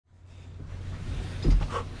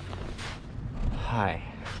Hi.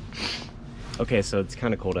 Okay, so it's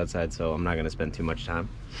kind of cold outside, so I'm not gonna spend too much time.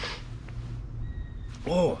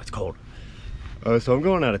 Oh, it's cold. So I'm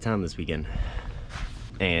going out of town this weekend,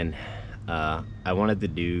 and I wanted to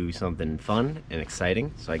do something fun and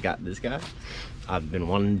exciting, so I got this guy. I've been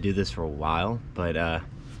wanting to do this for a while, but I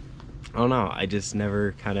don't know. I just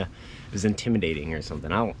never kind of, it was intimidating or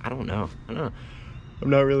something. I don't know. I'm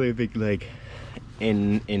not really a big like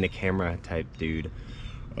in the camera type dude.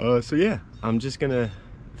 So yeah, I'm just gonna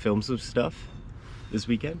film some stuff this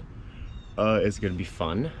weekend. It's gonna be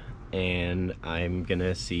fun, and I'm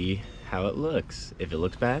gonna see how it looks. If it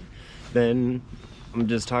looks bad, then I'm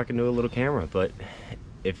just talking to a little camera, but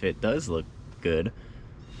if it does look good,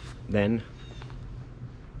 then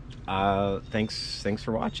thanks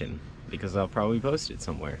for watching, because I'll probably post it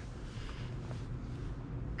somewhere.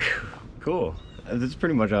 Cool. That's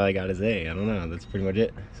pretty much all I gotta say. I don't know, that's pretty much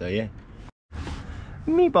it. So yeah.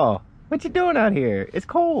 Meatball, what you doing out here? It's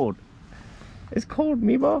cold. It's cold,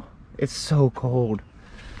 Meatball. It's so cold.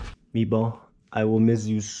 Meatball, I will miss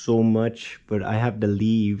you so much, but I have to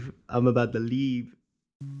leave. I'm about to leave.